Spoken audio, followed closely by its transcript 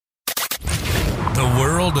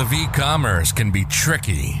world of e-commerce can be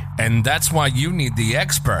tricky, and that's why you need the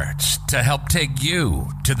experts to help take you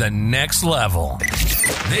to the next level.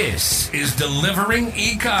 This is Delivering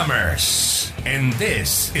E-commerce, and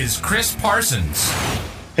this is Chris Parsons.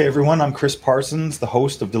 Hey everyone, I'm Chris Parsons, the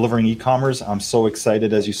host of Delivering E-commerce. I'm so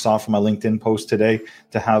excited, as you saw from my LinkedIn post today,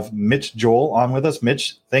 to have Mitch Joel on with us.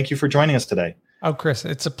 Mitch, thank you for joining us today. Oh, Chris,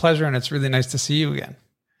 it's a pleasure, and it's really nice to see you again.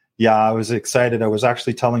 Yeah, I was excited. I was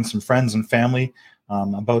actually telling some friends and family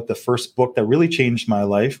about the first book that really changed my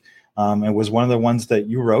life. It was one of the ones that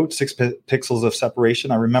you wrote, Six Pixels of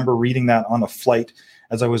Separation. I remember reading that on a flight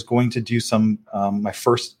as I was going to do some my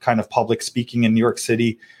first kind of public speaking in New York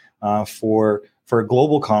City for a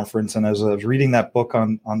global conference. And as I was reading that book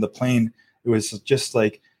on the plane, it was just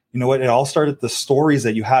like, you know what, it all started the stories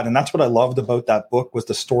that you had. And that's what I loved about that book, was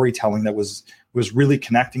the storytelling that was really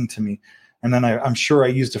connecting to me. And then I'm sure I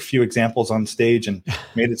used a few examples on stage and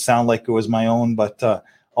made it sound like it was my own. But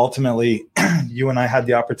ultimately, you and I had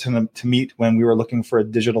the opportunity to meet when we were looking for a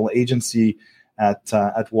digital agency at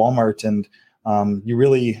Walmart. And you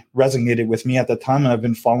really resonated with me at that time. And I've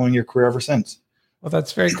been following your career ever since. Well,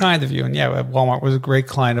 that's very kind of you. And yeah, Walmart was a great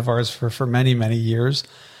client of ours for many, many years.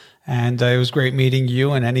 And it was great meeting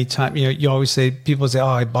you. And anytime, you always say, people say, "Oh,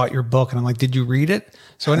 I bought your book," and I'm like, "Did you read it?"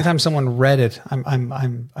 So anytime someone read it,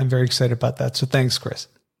 I'm very excited about that. So thanks, Chris.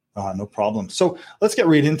 No problem. So let's get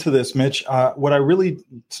right into this, Mitch. What I really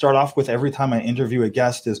start off with every time I interview a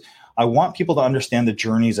guest is I want people to understand the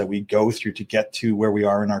journeys that we go through to get to where we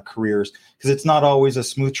are in our careers, because it's not always a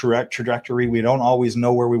smooth trajectory. We don't always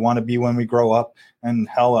know where we want to be when we grow up. And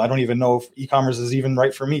hell, I don't even know if e-commerce is even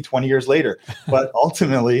right for me 20 years later. But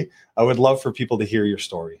ultimately, I would love for people to hear your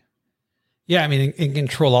story. Yeah, I mean, in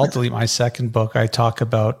Control Alt Delete, my second book, I talk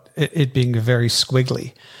about it being very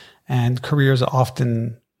squiggly, and careers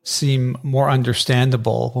often seem more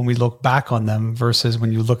understandable when we look back on them versus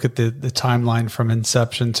when you look at the timeline from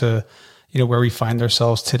inception to, where we find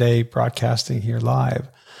ourselves today, broadcasting here live.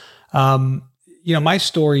 My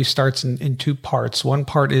story starts in two parts. One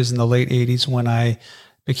part is in the late 80s when I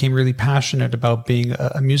became really passionate about being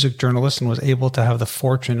a music journalist and was able to have the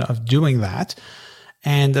fortune of doing that.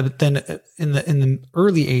 And then in the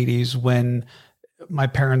early 80s, when my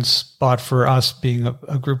parents bought for us, being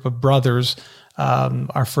a group of brothers,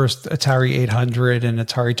 our first Atari 800 and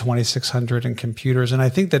Atari 2600 and computers. And I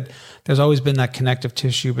think that there's always been that connective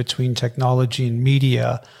tissue between technology and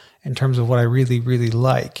media in terms of what I really, really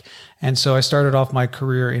like. And so I started off my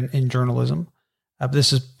career in journalism.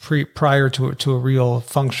 This is prior to a real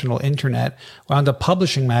functional internet. Wound up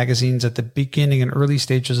publishing magazines at the beginning and early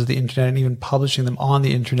stages of the internet, and even publishing them on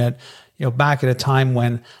the internet, back at a time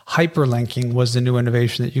when hyperlinking was the new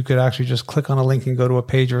innovation, that you could actually just click on a link and go to a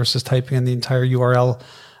page versus typing in the entire URL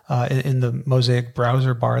in the Mosaic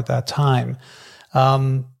browser bar at that time.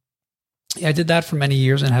 I did that for many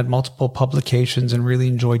years and had multiple publications and really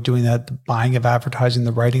enjoyed doing that. The buying of advertising,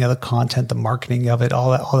 the writing of the content, the marketing of it,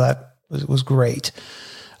 all that was great.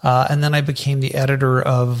 And then I became the editor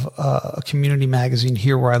of a community magazine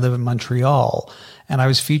here where I live in Montreal. And I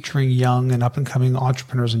was featuring young and up-and-coming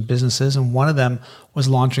entrepreneurs and businesses. And one of them was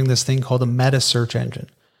launching this thing called a meta search engine.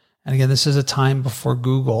 And again, this is a time before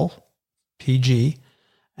Google, PG.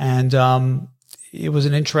 And it was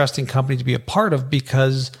an interesting company to be a part of,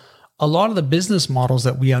 because a lot of the business models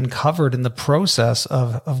that we uncovered in the process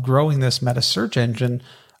of growing this meta search engine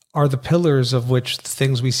are the pillars of which the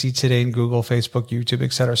things we see today in Google, Facebook, YouTube,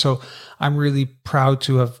 et cetera. So I'm really proud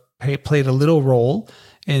to have played a little role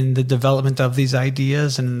in the development of these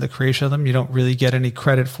ideas and the creation of them. You don't really get any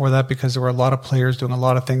credit for that because there were a lot of players doing a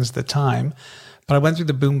lot of things at the time. But I went through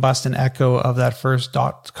the boom, bust, and echo of that first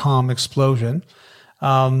 .com explosion.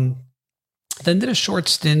 Then did a short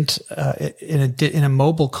stint in a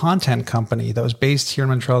mobile content company that was based here in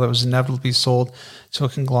Montreal that was inevitably sold to a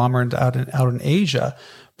conglomerate out in Asia.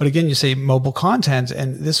 But again, you say mobile content,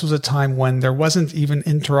 and this was a time when there wasn't even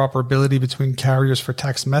interoperability between carriers for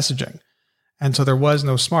text messaging. And so there was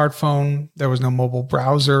no smartphone, there was no mobile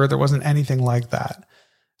browser, there wasn't anything like that.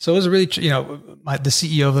 So it was really, the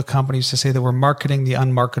CEO of the company used to say that we're marketing the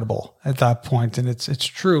unmarketable at that point, and it's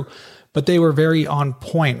true. But they were very on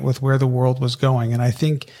point with where the world was going. And I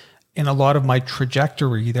think in a lot of my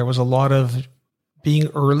trajectory, there was a lot of being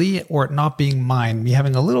early or it not being mine, me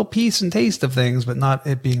having a little piece and taste of things, but not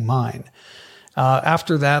it being mine.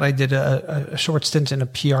 After that, I did a short stint in a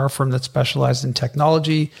PR firm that specialized in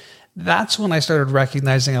technology. That's when I started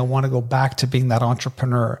recognizing I want to go back to being that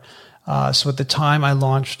entrepreneur. So at the time, I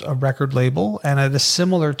launched a record label, and at a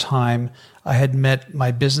similar time, I had met my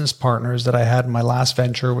business partners that I had in my last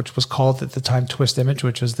venture, which was called at the time Twist Image,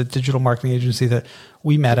 which was the digital marketing agency that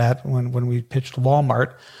we met at when we pitched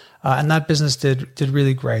Walmart. And that business did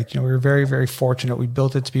really great. We were very, very fortunate. We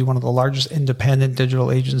built it to be one of the largest independent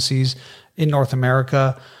digital agencies in North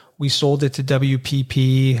America. We sold it to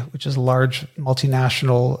WPP, which is a large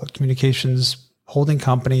multinational communications holding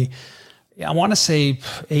company. I want to say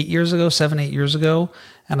 7, 8 years ago.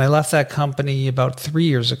 And I left that company about 3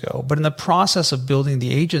 years ago. But in the process of building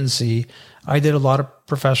the agency, I did a lot of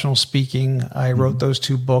professional speaking. I wrote those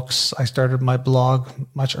 2 books. I started my blog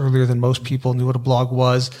much earlier than most people knew what a blog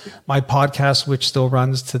was. My podcast, which still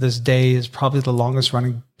runs to this day, is probably the longest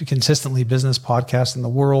running consistently business podcast in the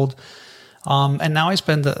world. And now I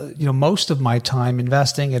spend most of my time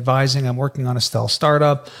investing, advising. I'm working on a stealth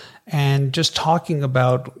startup and just talking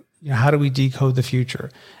about how do we decode the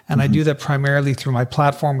future? And I do that primarily through my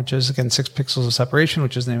platform, which is, again, 6 Pixels of Separation,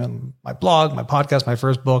 which is the name of my blog, my podcast, my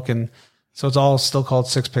first book. And so it's all still called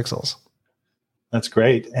 6 Pixels. That's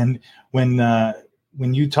great. And when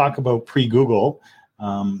you talk about pre-Google,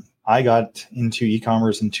 I got into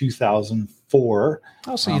e-commerce in 2004.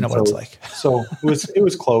 Oh, so you know what it's like. So it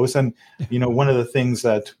was close. And, one of the things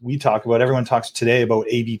that we talk about, everyone talks today about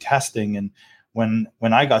A/B testing. And when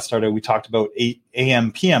I got started, we talked about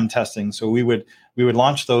AM PM testing. So we would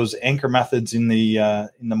launch those anchor methods in the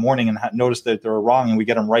morning and notice that they were wrong, and we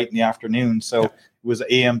get them right in the afternoon. So it was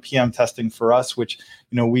AM PM testing for us, which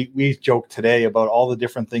we joke today about all the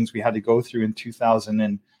different things we had to go through in 2000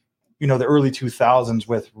 and the early 2000s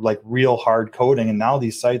with like real hard coding. And now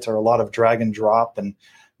these sites are a lot of drag and drop, and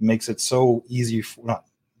makes it so easy. Not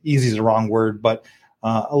easy is the wrong word, but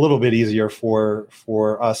a little bit easier for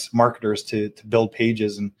us marketers to build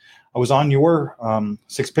pages. And I was on your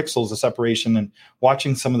 6 Pixels of Separation and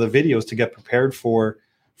watching some of the videos to get prepared for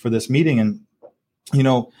this meeting. And,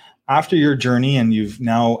 after your journey, and you've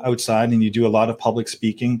now outside and you do a lot of public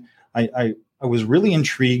speaking, I was really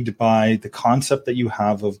intrigued by the concept that you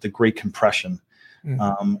have of the Great Compression.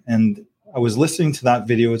 And I was listening to that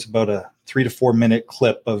video. It's about a 3 to 4 minute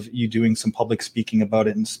clip of you doing some public speaking about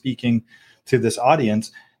it and speaking to this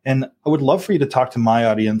audience. And I would love for you to talk to my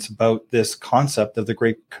audience about this concept of the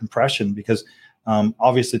Great Compression, because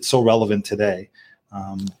obviously it's so relevant today,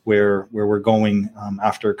 where we're going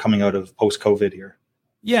after coming out of post-COVID here.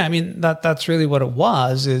 Yeah, I mean, that's really what it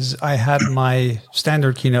was. Is I had my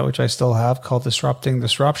standard keynote, which I still have, called Disrupting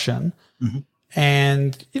Disruption.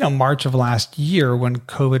 And, March of last year, when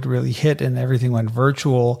COVID really hit and everything went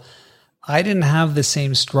virtual, I didn't have the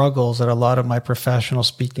same struggles that a lot of my professional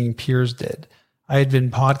speaking peers did. I had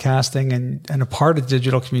been podcasting and a part of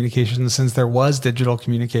digital communications since there was digital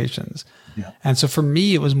communications. Yeah. And so for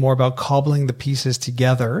me, it was more about cobbling the pieces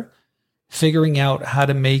together, figuring out how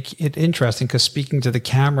to make it interesting, because speaking to the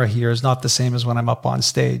camera here is not the same as when I'm up on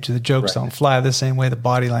stage. The jokes don't fly the same way, the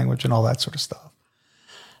body language and all that sort of stuff.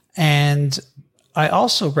 And I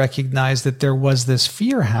also recognized that there was this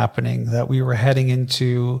fear happening that we were heading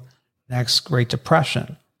into next Great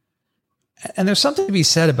Depression. And there's something to be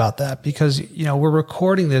said about that, because, we're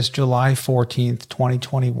recording this July 14th,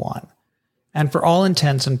 2021. And for all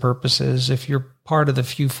intents and purposes, if you're part of the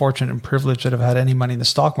few fortunate and privileged that have had any money in the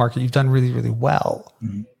stock market, you've done really, really well.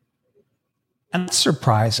 And that's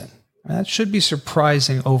surprising. That should be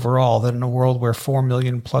surprising overall, that in a world where 4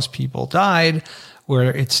 million plus people died,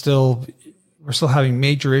 where we're still having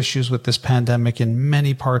major issues with this pandemic in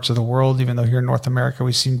many parts of the world, even though here in North America,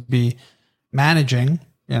 we seem to be managing,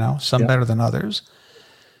 some better than others.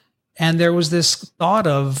 And there was this thought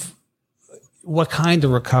of, what kind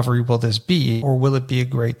of recovery will this be? Or will it be a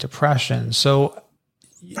Great Depression? So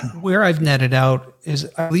where I've netted out is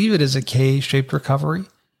I believe it is a K-shaped recovery.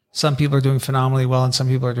 Some people are doing phenomenally well and some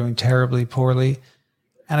people are doing terribly poorly.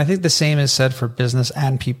 And I think the same is said for business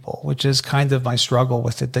and people, which is kind of my struggle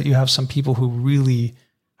with it, that you have some people who really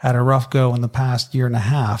had a rough go in the past year and a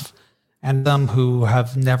half, and some who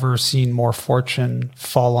have never seen more fortune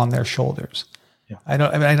fall on their shoulders. Yeah. I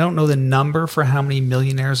don't know the number for how many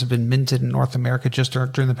millionaires have been minted in North America just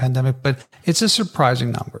during the pandemic, but it's a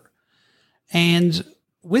surprising number. And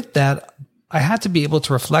with that, I had to be able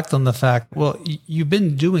to reflect on the fact, well, you've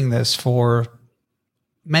been doing this for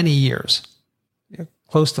many years,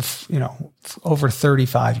 close to, over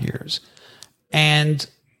 35 years. And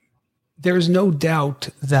there's no doubt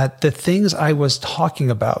that the things I was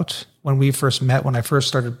talking about when we first met, when I first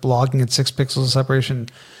started blogging at 6 Pixels of Separation,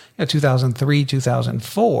 2003,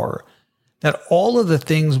 2004, that all of the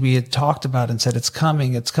things we had talked about and said, it's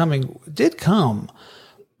coming, did come.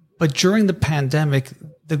 But during the pandemic,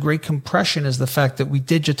 the Great Compression is the fact that we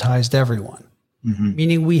digitized everyone.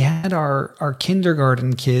 Meaning we had our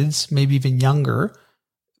kindergarten kids, maybe even younger,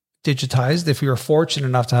 digitized if we were fortunate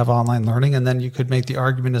enough to have online learning. And then you could make the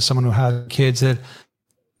argument as someone who had kids that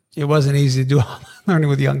it wasn't easy to do online learning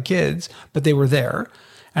with young kids, but they were there.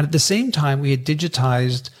 And at the same time, we had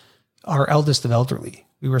digitized our eldest of elderly.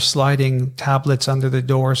 We were sliding tablets under the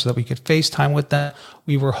door so that we could FaceTime with them.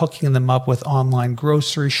 We were hooking them up with online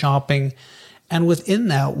grocery shopping. And within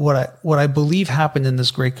that, what I believe happened in this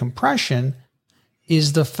Great Compression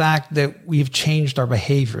is the fact that we've changed our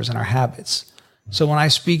behaviors and our habits. So when I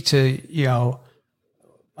speak to,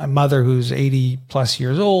 my mother who's 80 plus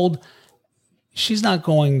years old, she's not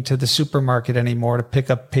going to the supermarket anymore to pick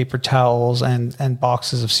up paper towels and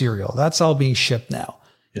boxes of cereal. That's all being shipped now.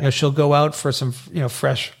 Yeah. She'll go out for some,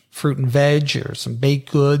 fresh fruit and veg or some baked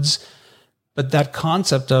goods. But that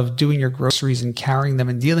concept of doing your groceries and carrying them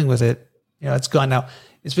and dealing with it, it's gone now.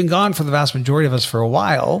 It's been gone for the vast majority of us for a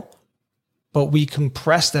while, but we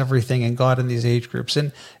compressed everything and got in these age groups.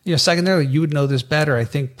 And, secondarily, you would know this better. I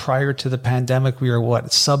think prior to the pandemic, we were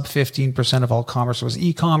sub 15% of all commerce was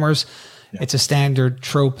e-commerce. Yeah. It's a standard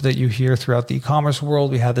trope that you hear throughout the e-commerce world.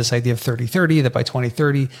 We had this idea of 30-30, that by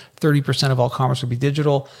 2030, 30% of all commerce would be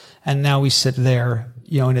digital. And now we sit there,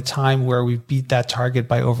 in a time where we've beat that target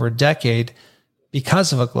by over a decade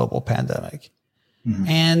because of a global pandemic.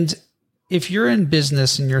 And if you're in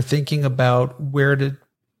business and you're thinking about where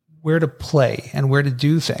to play and where to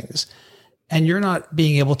do things, and you're not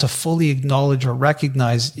being able to fully acknowledge or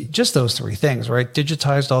recognize just those three things, right?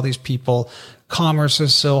 Digitized all these people. Commerce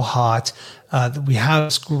is so hot. We have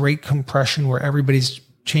this great compression where everybody's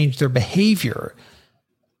changed their behavior.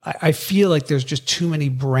 I feel like there's just too many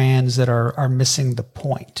brands that are missing the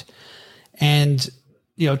point. And,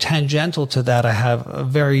 tangential to that, I have a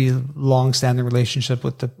very long-standing relationship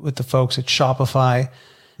with the folks at Shopify,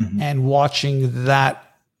 and watching that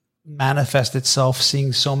manifest itself,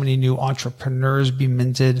 seeing so many new entrepreneurs be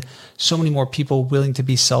minted, so many more people willing to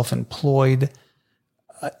be self-employed.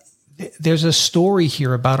 There's a story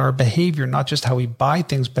here about our behavior, not just how we buy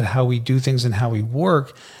things, but how we do things and how we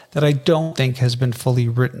work, that I don't think has been fully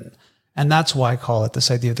written. And that's why I call it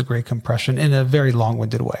this idea of the Great Compression in a very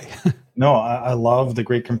long-winded way. No, I love the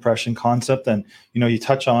Great Compression concept. And, you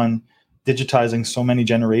touch on digitizing so many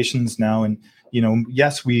generations now. And,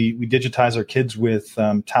 yes, we digitize our kids with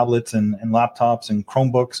tablets and laptops and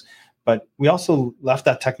Chromebooks, but we also left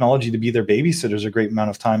that technology to be their babysitters a great amount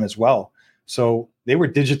of time as well. So they were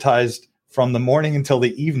digitized from the morning until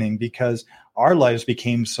the evening because our lives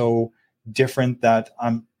became so different that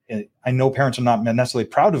I know parents are not necessarily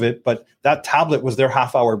proud of it, but that tablet was their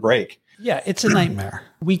half-hour break. Yeah, it's a nightmare.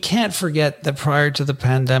 We can't forget that prior to the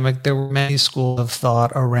pandemic, there were many schools of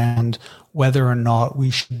thought around whether or not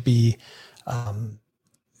we should be,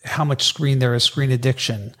 how much screen there is, screen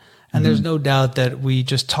addiction. And there's no doubt that we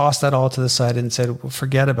just tossed that all to the side and said, well,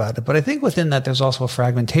 forget about it. But I think within that, there's also a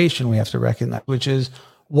fragmentation we have to recognize, which is,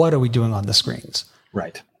 what are we doing on the screens?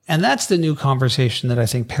 Right. And that's the new conversation that I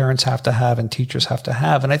think parents have to have and teachers have to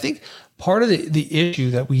have. And I think part of the issue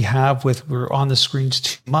that we have with we're on the screens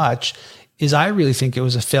too much is I really think it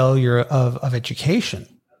was a failure of education,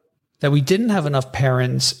 that we didn't have enough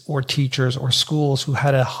parents or teachers or schools who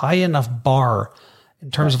had a high enough bar in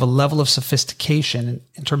terms of a level of sophistication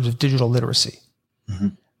in terms of digital literacy.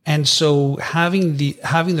 And so having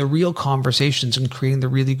the real conversations and creating the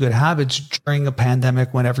really good habits during a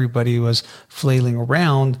pandemic when everybody was flailing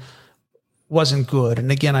around wasn't good.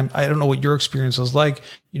 And again, I don't know what your experience was like.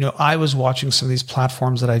 I was watching some of these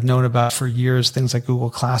platforms that I've known about for years, things like Google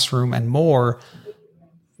Classroom and more,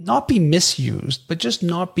 not be misused, but just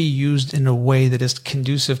not be used in a way that is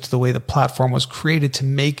conducive to the way the platform was created to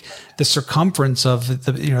make the circumference of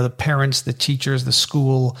the parents, the teachers, the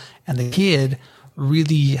school, and the kid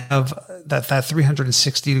really have that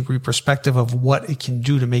 360-degree perspective of what it can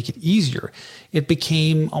do to make it easier. It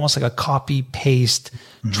became almost like a copy paste,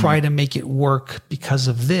 try to make it work because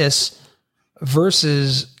of this,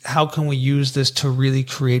 versus how can we use this to really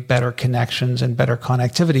create better connections and better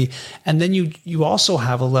connectivity. And then you also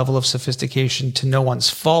have a level of sophistication to no one's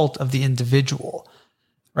fault of the individual,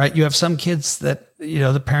 right? You have some kids that,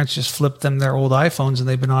 the parents just flip them their old iPhones and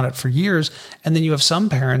they've been on it for years. And then you have some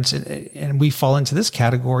parents, and we fall into this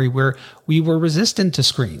category, where we were resistant to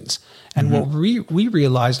screens. And what we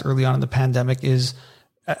realized early on in the pandemic is,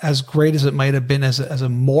 as great as it might have been as a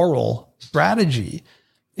moral strategy,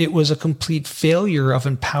 it was a complete failure of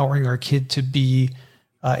empowering our kid to be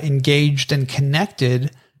engaged and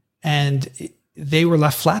connected. And they were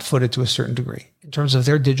left flat-footed to a certain degree in terms of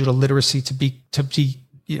their digital literacy to be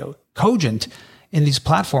cogent in these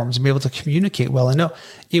platforms and be able to communicate well. I know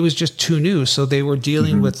it was just too new. So they were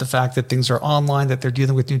dealing with the fact that things are online, that they're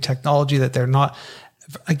dealing with new technology, that they're not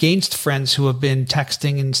against friends who have been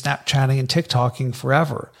texting and Snapchatting and TikToking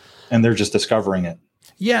forever. And they're just discovering it.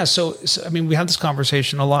 Yeah. So I mean, we have this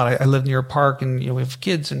conversation a lot. I live near a park and, we have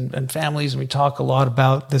kids and families, and we talk a lot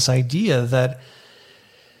about this idea that,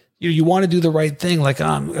 you want to do the right thing. Like,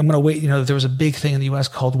 I'm going to wait. There was a big thing in the US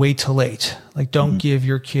called wait till late. Like, don't give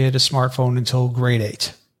your kid a smartphone until grade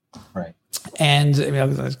 8. Right. And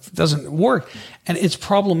it doesn't work. And it's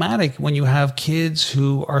problematic when you have kids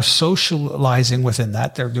who are socializing within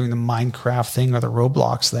that. They're doing the Minecraft thing or the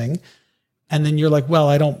Roblox thing. And then you're like, well,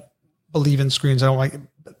 I don't believe in screens. I don't like it.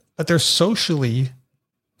 But they're socially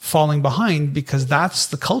falling behind because that's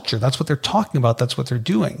the culture. That's what they're talking about. That's what they're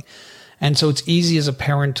doing. And so it's easy as a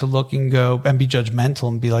parent to look and go and be judgmental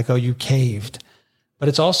and be like, oh, you caved. But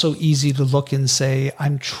it's also easy to look and say,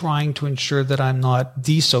 I'm trying to ensure that I'm not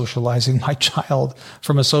desocializing my child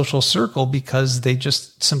from a social circle because they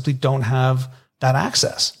just simply don't have that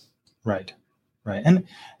access. Right. Right.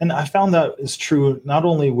 And I found that is true not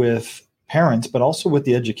only with parents, but also with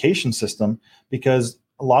the education system, because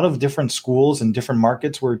a lot of different schools and different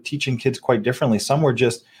markets were teaching kids quite differently. Some were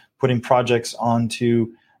just putting projects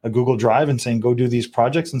onto a Google Drive and saying, go do these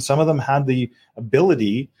projects. And some of them had the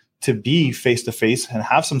ability to be face-to-face and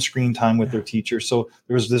have some screen time with their teacher. So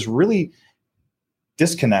there was this really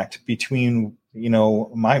disconnect between,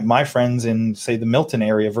 my friends in, say, the Milton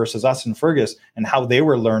area versus us in Fergus and how they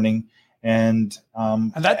were learning. And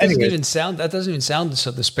that doesn't even sound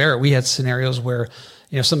so disparate. We had scenarios where,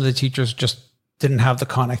 some of the teachers just didn't have the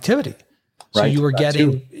connectivity. So you were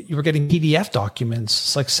getting PDF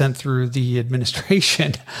documents like sent through the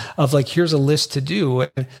administration of like, here's a list to do.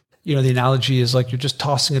 And, the analogy is like, you're just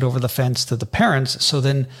tossing it over the fence to the parents. So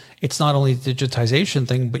then it's not only the digitization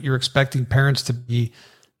thing, but you're expecting parents to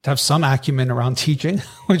have some acumen around teaching,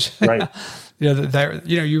 which, right.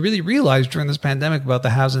 You really realize during this pandemic about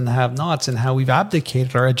the haves and the have-nots and how we've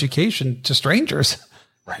abdicated our education to strangers.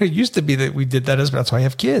 Right. It used to be that we did that that's why I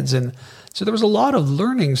have kids. And so there was a lot of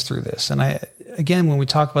learnings through this. And again, when we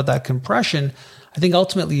talk about that compression, I think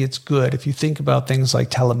ultimately it's good. If you think about things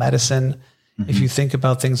like telemedicine, if you think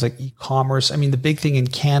about things like e-commerce, I mean, the big thing in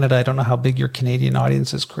Canada, I don't know how big your Canadian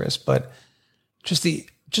audience is, Chris, but just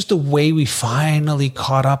the way we finally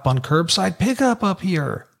caught up on curbside pickup up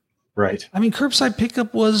here. Right. I mean, curbside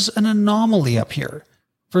pickup was an anomaly up here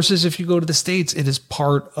versus if you go to the States, it is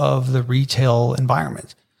part of the retail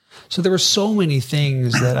environment. So there were so many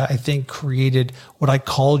things that I think created what I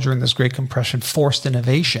call during this Great Compression forced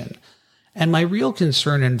innovation. And my real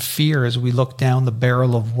concern and fear as we look down the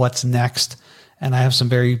barrel of what's next, and I have some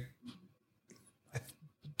very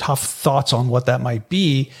tough thoughts on what that might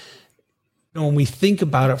be. When we think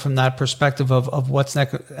about it from that perspective of what's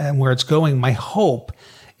next and where it's going, my hope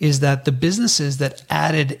is that the businesses that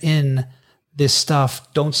added in this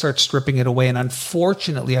stuff don't start stripping it away. And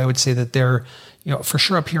unfortunately, I would say that they're, for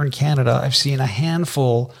sure up here in Canada, I've seen a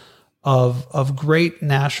handful of great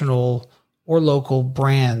national or local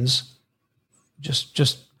brands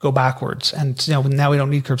just go backwards. And now we don't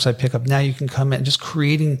need curbside pickup. Now you can come in just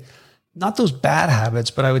creating not those bad habits,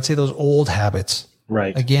 but I would say those old habits.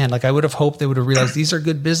 Right. Again, like I would have hoped they would have realized these are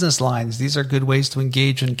good business lines. These are good ways to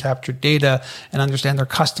engage and capture data and understand their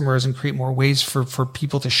customers and create more ways for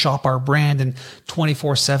people to shop our brand and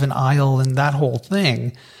 24/7 aisle and that whole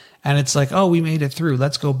thing. And it's like, oh, we made it through.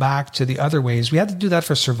 Let's go back to the other ways. We had to do that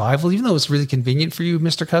for survival, even though it's really convenient for you,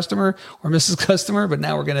 Mr. Customer or Mrs. Customer, but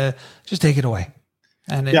now we're going to just take it away.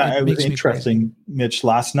 And it was interesting, Mitch.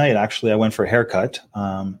 Last night, actually, I went for a haircut.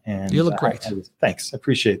 And you look great. Thanks. I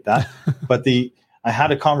appreciate that. But I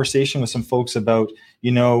had a conversation with some folks about,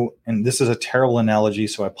 and this is a terrible analogy,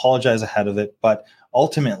 so I apologize ahead of it. But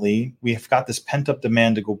ultimately, we've got this pent up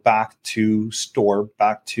demand to go back to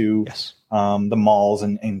back to the malls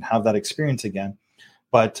and have that experience again.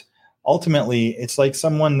 But ultimately, it's like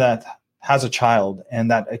someone that has a child and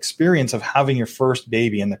that experience of having your first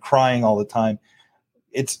baby and the crying all the time.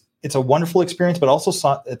 It's a wonderful experience, but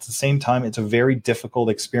also at the same time, it's a very difficult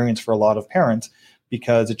experience for a lot of parents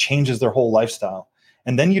because it changes their whole lifestyle.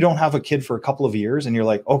 And then you don't have a kid for a couple of years and you're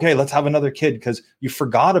like, okay, let's have another kid because you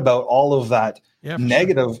forgot about all of that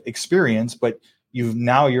negative experience, but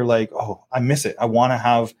you're like, oh, I miss it. I want to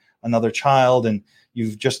have another child. And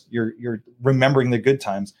you're remembering the good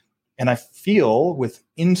times. And I feel with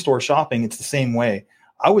in-store shopping, it's the same way.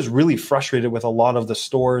 I was really frustrated with a lot of the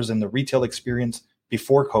stores and the retail experience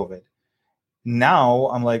before COVID. Now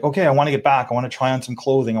I'm like, okay, I want to get back. I want to try on some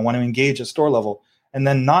clothing. I want to engage at store level. And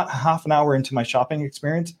then not half an hour into my shopping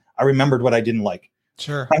experience, I remembered what I didn't like.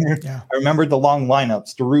 Sure. I remembered the long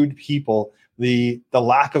lineups, the rude people, the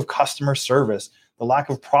lack of customer service, the lack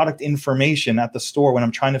of product information at the store when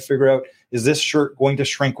I'm trying to figure out, is this shirt going to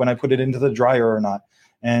shrink when I put it into the dryer or not?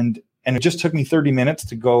 And it just took me 30 minutes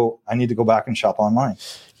to go, I need to go back and shop online.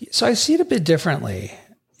 So I see it a bit differently.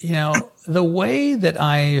 The way that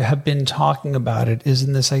I have been talking about it is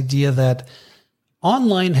in this idea that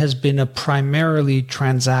online has been a primarily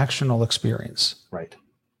transactional experience. Right.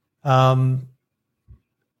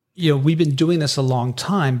 We've been doing this a long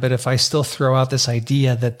time, but if I still throw out this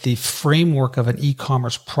idea that the framework of an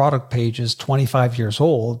e-commerce product page is 25 years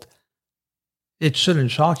old, it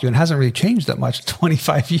shouldn't shock you. It hasn't really changed that much in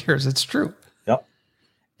 25 years. It's true. Yep.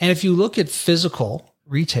 And if you look at physical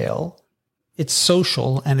retail, it's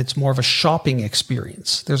social and it's more of a shopping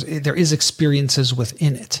experience. There is experiences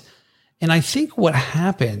within it. And I think what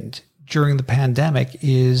happened during the pandemic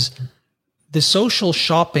is the social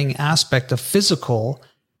shopping aspect of physical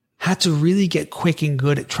had to really get quick and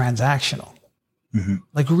good at transactional. Mm-hmm.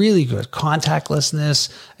 Like really good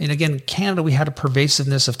contactlessness. And again, Canada, we had a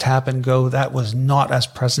pervasiveness of tap and go that was not as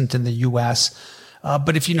present in the US.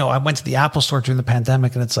 But if I went to the Apple store during the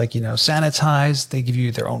pandemic and it's like, sanitize, they give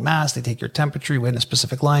you their own mask, they take your temperature, you wait in a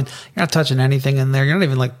specific line. You're not touching anything in there. You're not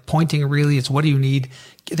even like pointing really. It's what do you need?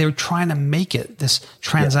 They were trying to make it this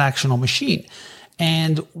transactional machine.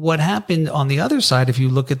 And what happened on the other side, if you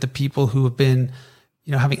look at the people who have been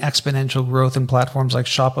having exponential growth in platforms like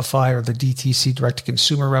Shopify or the DTC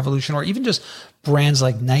direct-to-consumer revolution, or even just brands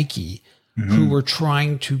like Nike, who were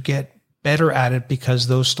trying to get better at it because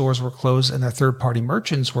those stores were closed and their third-party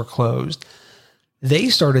merchants were closed, they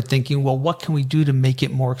started thinking, well, what can we do to make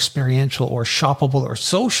it more experiential or shoppable or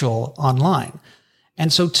social online?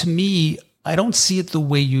 And so to me, I don't see it the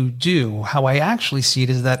way you do. How I actually see it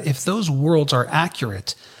is that if those worlds are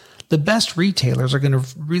accurate, the best retailers are going to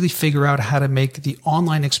really figure out how to make the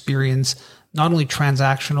online experience not only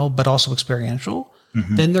transactional, but also experiential.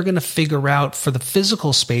 Mm-hmm. Then they're going to figure out for the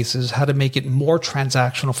physical spaces how to make it more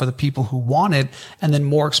transactional for the people who want it, and then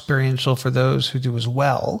more experiential for those who do as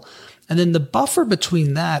well. And then the buffer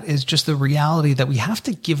between that is just the reality that we have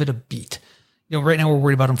to give it a beat. Right now we're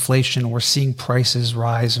worried about inflation. We're seeing prices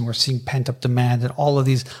rise and we're seeing pent-up demand and all of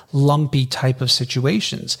these lumpy type of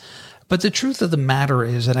situations. But the truth of the matter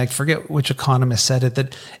is, and I forget which economist said it,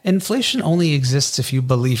 that inflation only exists if you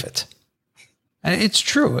believe it. And it's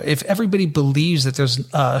true. If everybody believes that there's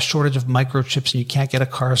a shortage of microchips and you can't get a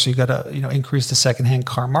car, so you got to increase the secondhand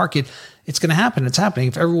car market, it's going to happen. It's happening.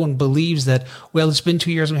 If everyone believes that, well, it's been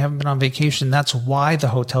 2 years and we haven't been on vacation, that's why the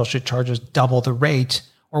hotel should charge us double the rate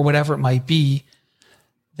or whatever it might be,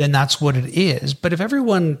 then that's what it is. But if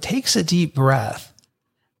everyone takes a deep breath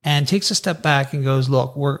and takes a step back and goes,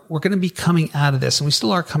 look, we're going to be coming out of this, and we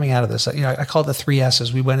still are coming out of this. I call it the 3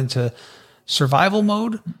 S's. We went into survival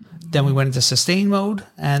mode, then we went into sustain mode,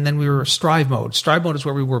 and then we were strive mode. Strive mode is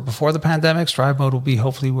where we were before the pandemic. Strive mode will be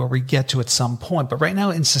hopefully where we get to at some point. But right now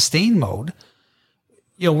in sustain mode,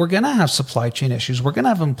 we're going to have supply chain issues. We're going to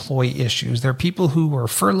have employee issues. There are people who were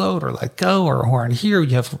furloughed or let go or who aren't here.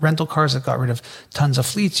 You have rental cars that got rid of tons of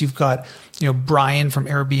fleets. You've got, Brian from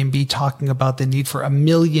Airbnb talking about the need for 1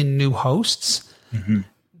 million new hosts. Mm-hmm.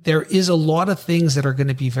 There is a lot of things that are going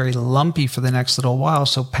to be very lumpy for the next little while.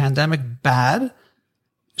 So pandemic bad,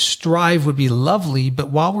 strive would be lovely. But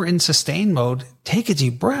while we're in sustain mode, take a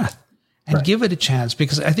deep breath. And give it a chance,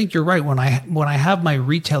 because I think you're right. When I have my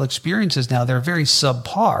retail experiences now, they're very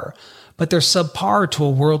subpar, but they're subpar to a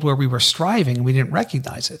world where we were striving and we didn't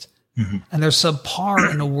recognize it. Mm-hmm. And they're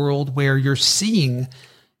subpar in a world where you're seeing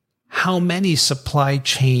how many supply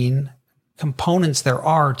chain components there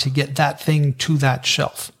are to get that thing to that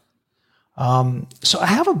shelf. So I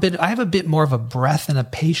have a bit more of a breath and a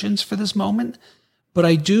patience for this moment. But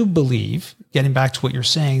I do believe, getting back to what you're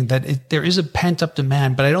saying, that there is a pent-up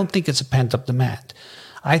demand, but I don't think it's a pent-up demand.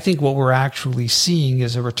 I think what we're actually seeing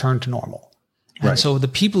is a return to normal. Right. And so the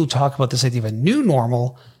people who talk about this idea of a new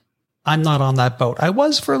normal, I'm not on that boat. I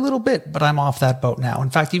was for a little bit, but I'm off that boat now. In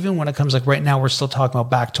fact, even when it comes like right now, we're still talking about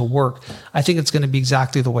back to work. I think it's going to be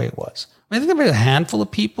exactly the way it was. I think there'll be a handful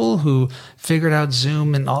of people who figured out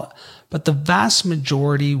Zoom and all, but the vast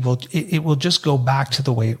majority will just go back to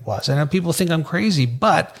the way it was. I know people think I'm crazy,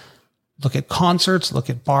 but look at concerts, look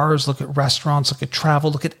at bars, look at restaurants, look at travel,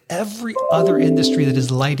 look at every other industry that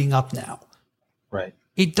is lighting up now. Right.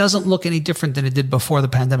 It doesn't look any different than it did before the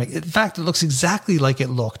pandemic. In fact, it looks exactly like it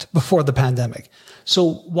looked before the pandemic.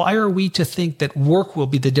 So why are we to think that work will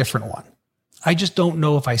be the different one? I just don't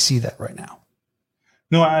know if I see that right now.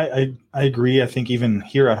 No, I agree. I think even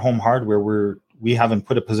here at Home Hardware, we haven't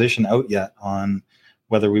put a position out yet on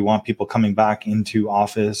whether we want people coming back into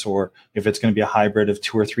office or if it's going to be a hybrid of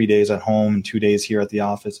 2 or 3 days at home and 2 days here at the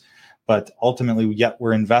office. But ultimately, yet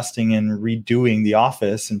we're investing in redoing the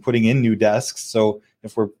office and putting in new desks. So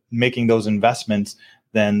if we're making those investments,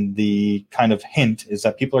 then the kind of hint is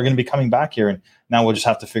that people are going to be coming back here. And now we'll just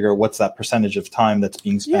have to figure out what's that percentage of time that's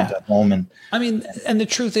being spent at home. And I mean, and the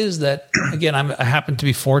truth is that, again, I happen to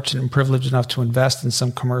be fortunate and privileged enough to invest in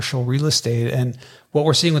some commercial real estate. And what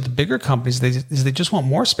we're seeing with the bigger companies is they just want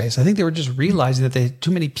more space. I think they were just realizing that they had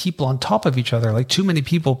too many people on top of each other, like too many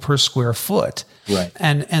people per square foot. Right.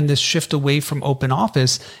 And this shift away from open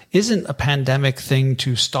office isn't a pandemic thing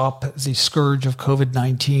to stop the scourge of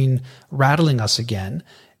COVID-19 rattling us again.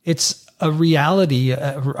 It's a reality,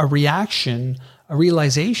 a reaction, a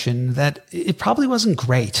realization that it probably wasn't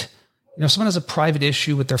great. You know, if someone has a private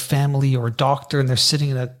issue with their family or a doctor and they're sitting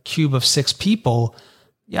in a cube of 6 people,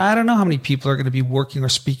 I don't know how many people are going to be working or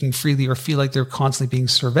speaking freely or feel like they're constantly being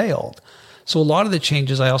surveilled. So a lot of the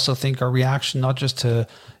changes I also think are reaction, not just to,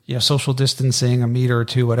 social distancing, a meter or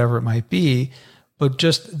two, whatever it might be, but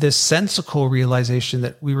just this sensical realization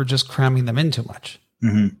that we were just cramming them in too much.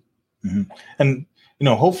 Mm-hmm. Mm-hmm. And,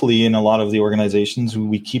 hopefully in a lot of the organizations,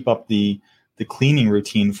 we keep up the cleaning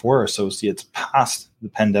routine for our associates past the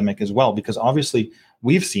pandemic as well, because obviously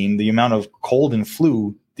we've seen the amount of cold and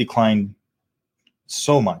flu decline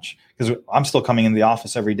so much. Because I'm still coming in the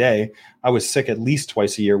office every day. I was sick at least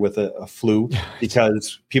twice a year with a flu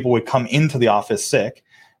because people would come into the office sick.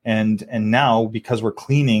 And now, because we're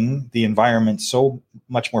cleaning the environment so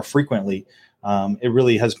much more frequently, it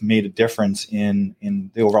really has made a difference in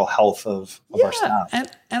the overall health of our staff.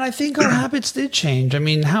 And I think our habits did change. I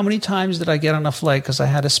mean, how many times did I get on a flight because I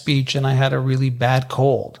had a speech and I had a really bad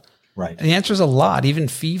cold? Right. And the answer is a lot, even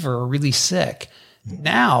fever or really sick.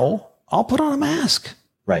 Now I'll put on a mask.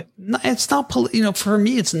 Right. It's not, for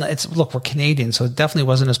me, it's not, look, we're Canadian, so it definitely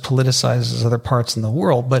wasn't as politicized as other parts in the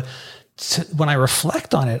world. But when I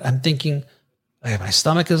reflect on it, I'm thinking, okay, my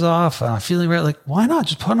stomach is off. I'm feeling right. Like, why not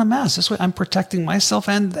just put on a mask? This way I'm protecting myself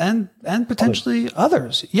and potentially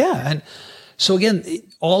others. Yeah. And so again,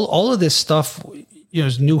 all of this stuff,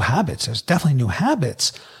 is new habits. There's definitely new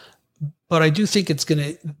habits, but I do think it's going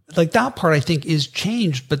to, like, that part I think is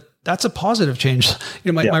changed, but that's a positive change.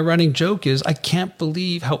 My running joke is I can't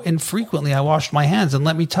believe how infrequently I washed my hands. And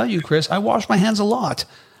let me tell you, Chris, I wash my hands a lot.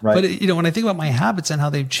 Right. But, when I think about my habits and how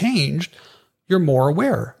they've changed, you're more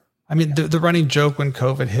aware. I mean, the running joke when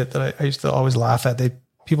COVID hit that I used to always laugh at,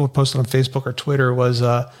 people posted on Facebook or Twitter was,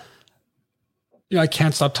 I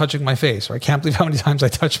can't stop touching my face, or I can't believe how many times I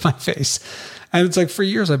touch my face. And it's like, for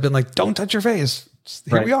years I've been like, don't touch your face.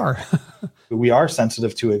 Here we are. We are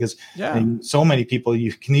sensitive to it because so many people,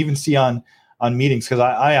 you can even see on meetings, because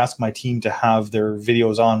I ask my team to have their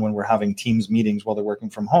videos on when we're having Teams meetings while they're working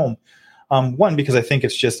from home. One, because I think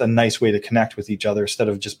it's just a nice way to connect with each other instead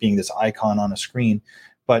of just being this icon on a screen.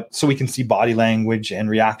 But so we can see body language and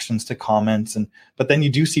reactions to comments. But then you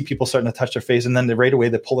do see people starting to touch their face, and then right away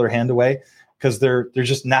they pull their hand away because they're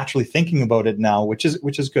just naturally thinking about it now, which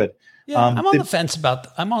is good. Yeah, I'm on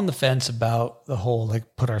the fence about the whole,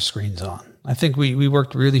 like, put our screens on. I think we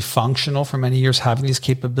worked really functional for many years having these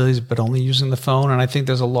capabilities, but only using the phone. And I think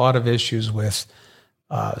there's a lot of issues with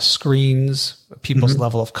screens, people's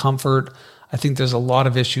level of comfort. I think there's a lot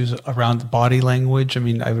of issues around body language. I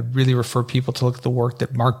mean, I would really refer people to look at the work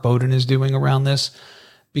that Mark Bowden is doing around this,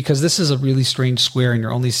 because this is a really strange square and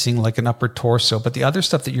you're only seeing like an upper torso. But the other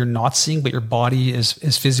stuff that you're not seeing, but your body is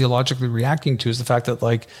physiologically reacting to, is the fact that,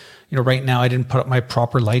 like, right now I didn't put up my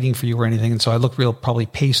proper lighting for you or anything. And so I look real probably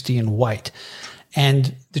pasty and white.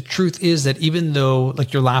 And the truth is that even though,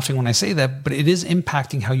 like, you're laughing when I say that, but it is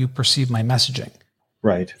impacting how you perceive my messaging.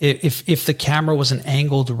 Right. If the camera wasn't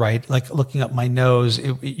angled right, like looking up my nose,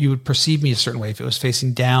 you would perceive me a certain way. If it was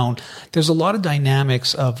facing down, there's a lot of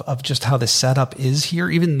dynamics of just how the setup is here.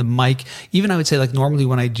 Even the mic, even I would say, like, normally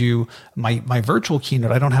when I do my virtual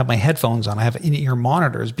keynote, I don't have my headphones on. I have in-ear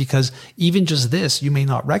monitors, because even just this, you may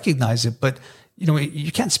not recognize it, but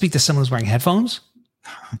you can't speak to someone who's wearing headphones.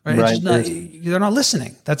 Right. Right. They're not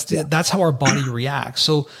listening. That's how our body reacts.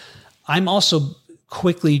 So I'm also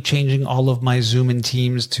quickly changing all of my Zoom and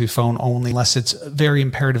Teams to phone only, unless it's very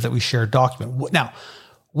imperative that we share a document. Now,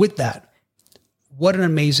 with that, what an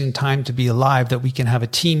amazing time to be alive that we can have a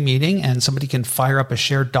team meeting and somebody can fire up a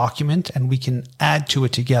shared document and we can add to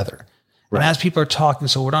it together. Right. And as people are talking,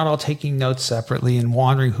 so we're not all taking notes separately and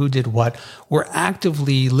wondering who did what. We're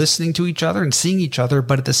actively listening to each other and seeing each other,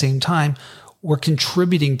 but at the same time, we're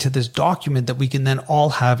contributing to this document that we can then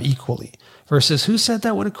all have equally. Versus, who said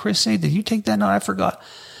that? What did Chris say? Did you take that? No, I forgot.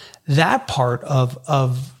 That part of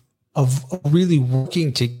really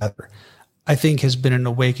working together, I think has been an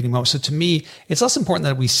awakening moment. So to me, it's less important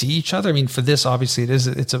that we see each other. I mean, for this, obviously it's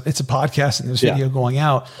a podcast and there's video going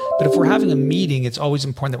out, but if we're having a meeting, it's always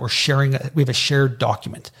important that we have a shared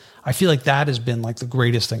document. I feel like that has been like the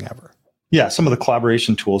greatest thing ever. Yeah. Some of the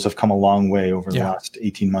collaboration tools have come a long way over the last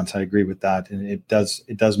 18 months. I agree with that. And it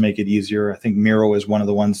does make it easier. I think Miro is one of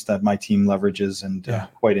the ones that my team leverages and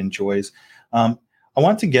quite enjoys. I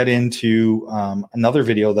want to get into another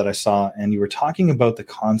video that I saw, and you were talking about the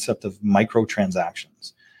concept of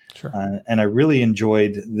microtransactions. Sure. And I really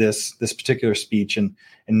enjoyed this particular speech, and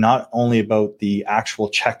not only about the actual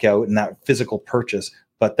checkout and that physical purchase,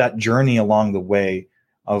 but that journey along the way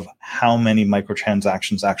of how many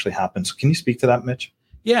microtransactions actually happen. So can you speak to that, Mitch?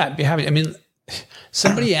 Yeah, I'd be happy. I mean,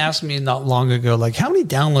 somebody asked me not long ago, like, how many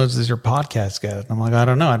downloads does your podcast get? And I'm like, I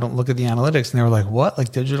don't know. I don't look at the analytics. And they were like, what?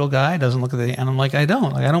 Like Digital Guy doesn't look at the, and I'm like, I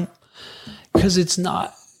don't, because it's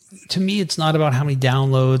not, to me, it's not about how many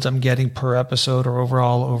downloads I'm getting per episode or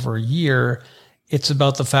overall over a year. It's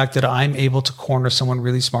about the fact that I'm able to corner someone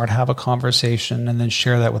really smart, have a conversation, and then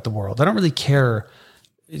share that with the world. I don't really care.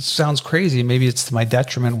 It sounds crazy. Maybe it's to my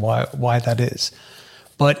detriment why that is.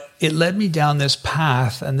 But it led me down this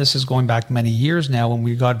path, and this is going back many years now, when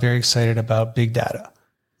we got very excited about big data.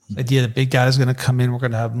 The idea that big data is going to come in, we're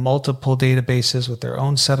going to have multiple databases with their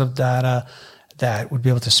own set of data that would be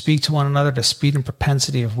able to speak to one another at a speed and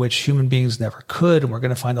propensity of which human beings never could. And we're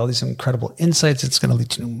going to find all these incredible insights. It's going to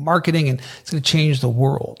lead to new marketing, and it's going to change the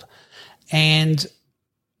world. And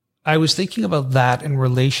I was thinking about that in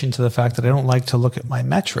relation to the fact that I don't like to look at my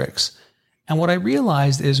metrics. And what I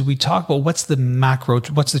realized is we talk about what's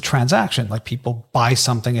the transaction? Like people buy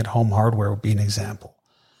something at Home Hardware would be an example.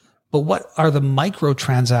 But what are the micro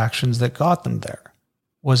transactions that got them there?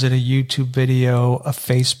 Was it a YouTube video, a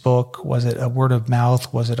Facebook? Was it a word of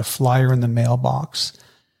mouth? Was it a flyer in the mailbox?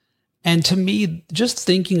 And to me, just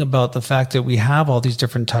thinking about the fact that we have all these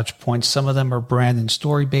different touch points, some of them are brand and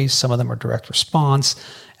story based, some of them are direct response,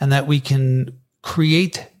 and that we can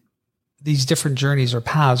create these different journeys or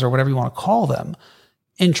paths or whatever you want to call them,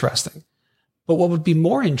 interesting. But what would be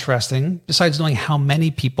more interesting, besides knowing how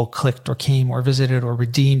many people clicked or came or visited or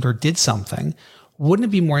redeemed or did something, wouldn't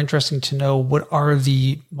it be more interesting to know what are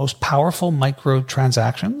the most powerful micro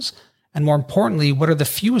transactions? And more importantly, what are the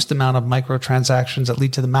fewest amount of micro transactions that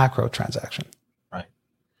lead to the macro transaction? Right.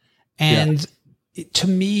 And to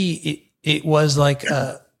me, it was like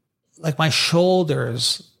my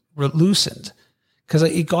shoulders were loosened, because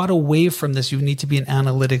it got away from this, you need to be an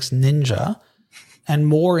analytics ninja, and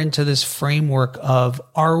more into this framework of,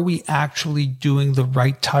 are we actually doing the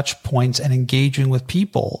right touch points and engaging with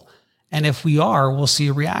people? And if we are, we'll see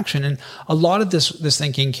a reaction. And a lot of this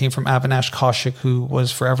thinking came from Avinash Kaushik, who was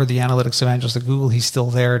forever the analytics evangelist at Google. He's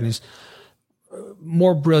still there, and he's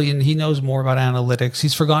more brilliant. He knows more about analytics.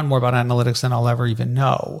 He's forgotten more about analytics than I'll ever even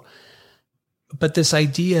know. But this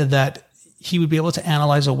idea that he would be able to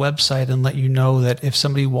analyze a website and let you know that if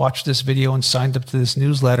somebody watched this video and signed up to this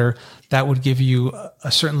newsletter, that would give you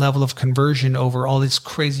a certain level of conversion over all this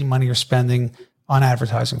crazy money you're spending on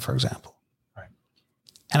advertising, for example. Right.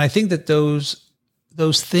 And I think that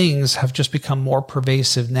those things have just become more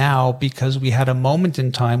pervasive now, because we had a moment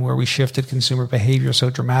in time where we shifted consumer behavior so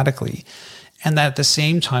dramatically. And that at the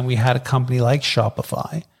same time, we had a company like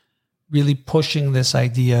Shopify really pushing this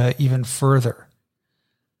idea even further,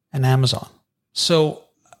 and Amazon. So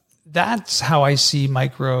that's how I see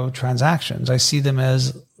micro transactions. I see them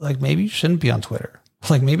as like, maybe you shouldn't be on Twitter.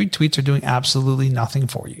 Like maybe tweets are doing absolutely nothing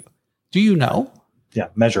for you. Do you know? Yeah,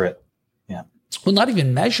 measure it. Yeah. Well, not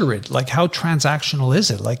even measure it. Like, how transactional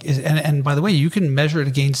is it? Like, and by the way, you can measure it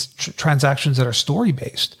against transactions that are story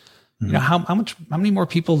based. Mm-hmm. You know, how many more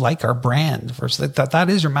people like our brand versus that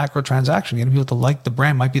is your macro transaction. Getting people to like the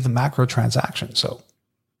brand might be the macro transaction. So,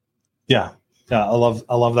 yeah. Yeah, I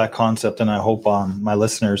love that concept, and I hope my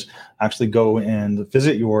listeners actually go and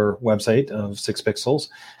visit your website of 6 Pixels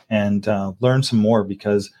and learn some more,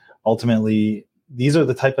 because ultimately these are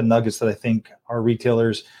the type of nuggets that I think our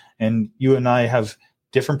retailers and you and I have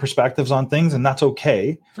different perspectives on things, and that's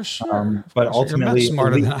okay. For sure. But ultimately, you're much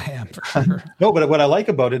smarter than I am, for sure. No, but what I like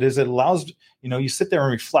about it is it allows, you sit there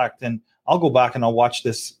and reflect, and I'll go back and I'll watch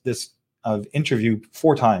this interview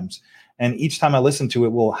 4 times, and each time I listen to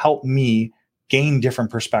it will help me gain different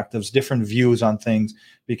perspectives, different views on things,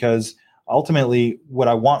 because ultimately what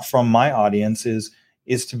I want from my audience is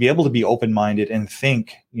to be able to be open-minded and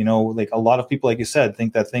think, like a lot of people, like you said,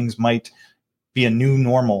 think that things might be a new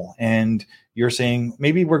normal, and you're saying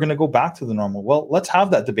maybe we're going to go back to the normal. Well, let's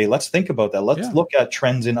have that debate. Let's think about that. Let's look at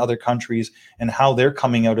trends in other countries and how they're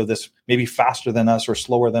coming out of this maybe faster than us or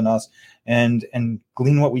slower than us, and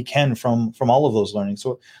glean what we can from all of those learnings.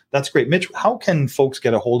 So that's great. Mitch, how can folks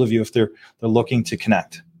get a hold of you if they're looking to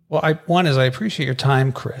connect? Well, I appreciate your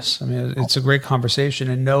time, Chris. I mean, it's a great conversation,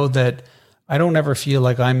 and know that I don't ever feel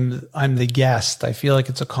like I'm the guest. I feel like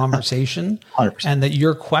it's a conversation 100%. And that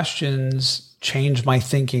your questions change my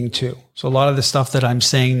thinking too. So a lot of the stuff that I'm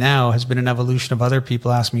saying now has been an evolution of other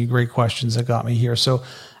people asking me great questions that got me here. So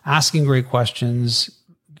asking great questions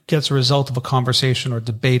gets a result of a conversation or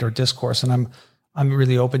debate or discourse. And I'm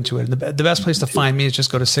really open to it. And the best place to find me is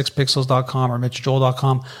just go to sixpixels.com or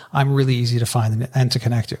mitchjoel.com. I'm really easy to find and to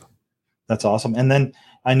connect to. That's awesome. And then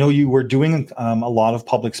I know you were doing a lot of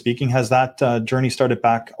public speaking. Has that journey started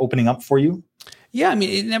back opening up for you? Yeah, I mean,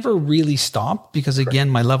 it never really stopped because, again,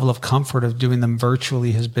 my level of comfort of doing them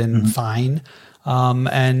virtually has been fine.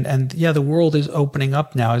 And yeah, the world is opening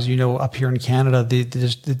up now. As you know, up here in Canada, the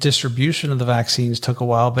distribution of the vaccines took a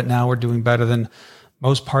while, but now we're doing better than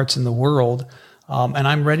most parts in the world. And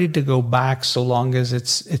I'm ready to go back so long as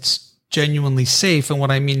it's genuinely safe. And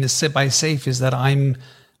what I mean by safe is that I'm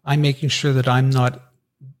making sure that I'm not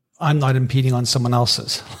impeding on someone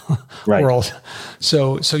else's world.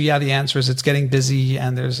 So yeah, the answer is it's getting busy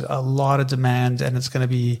and there's a lot of demand, and it's going to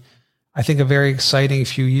be, I think, a very exciting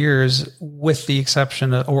few years, with the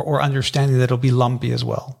exception or understanding that it'll be lumpy as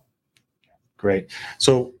well. Great.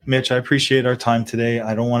 So Mitch, I appreciate our time today.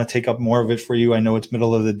 I don't want to take up more of it for you. I know it's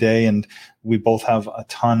middle of the day and we both have a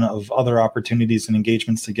ton of other opportunities and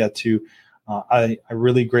engagements to get to. I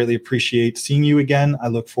really greatly appreciate seeing you again. I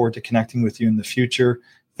look forward to connecting with you in the future.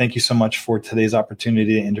 Thank you so much for today's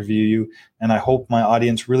opportunity to interview you. And I hope my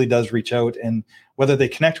audience really does reach out, and whether they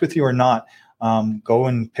connect with you or not, go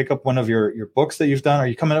and pick up one of your books that you've done. Are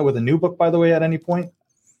you coming out with a new book, by the way, at any point?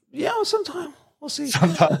 Yeah, sometime. We'll see.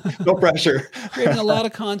 Sometime. No pressure. Creating a lot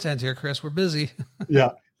of content here, Chris. We're busy.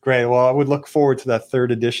 Yeah, great. Well, I would look forward to that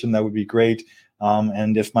third edition. That would be great.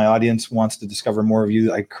 And if my audience wants to discover more of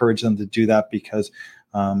you, I encourage them to do that, because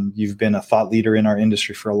you've been a thought leader in our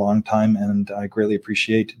industry for a long time, and I greatly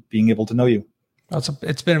appreciate being able to know you.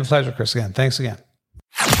 It's been a pleasure, Chris. Again, thanks again.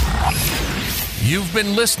 You've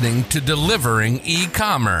been listening to Delivering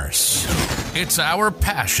E-Commerce. It's our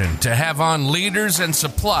passion to have on leaders and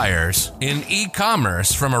suppliers in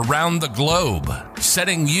e-commerce from around the globe,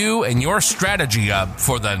 setting you and your strategy up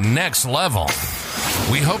for the next level.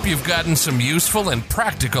 We hope you've gotten some useful and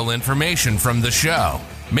practical information from the show.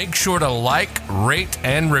 Make sure to like, rate,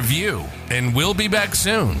 and review, and we'll be back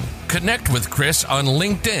soon. Connect with Chris on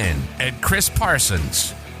LinkedIn at Chris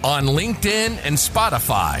Parsons, on LinkedIn and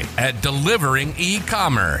Spotify at Delivering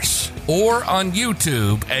E-Commerce, or on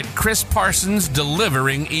YouTube at Chris Parsons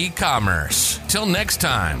Delivering E-Commerce. Till next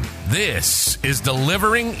time, this is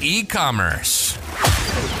Delivering E-Commerce.